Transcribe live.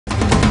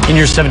In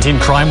your 17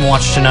 Crime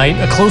Watch tonight,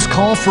 a close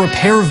call for a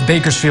pair of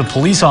Bakersfield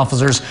police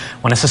officers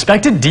when a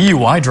suspected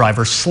DUI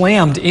driver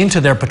slammed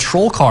into their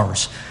patrol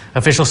cars.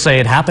 Officials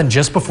say it happened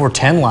just before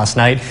 10 last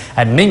night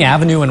at Ming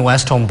Avenue and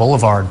West Home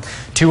Boulevard.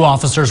 Two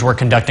officers were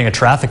conducting a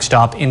traffic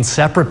stop in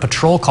separate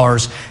patrol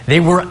cars.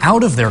 They were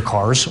out of their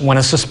cars when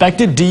a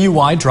suspected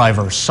DUI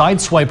driver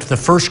sideswiped the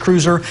first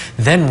cruiser,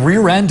 then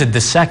rear-ended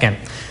the second.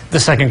 The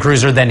second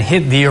cruiser then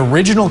hit the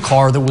original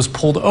car that was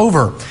pulled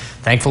over.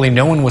 Thankfully,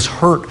 no one was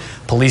hurt.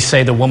 Police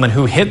say the woman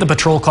who hit the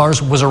patrol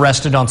cars was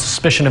arrested on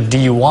suspicion of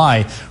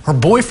DUI. Her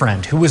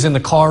boyfriend, who was in the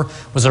car,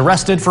 was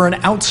arrested for an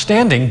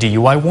outstanding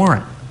DUI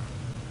warrant.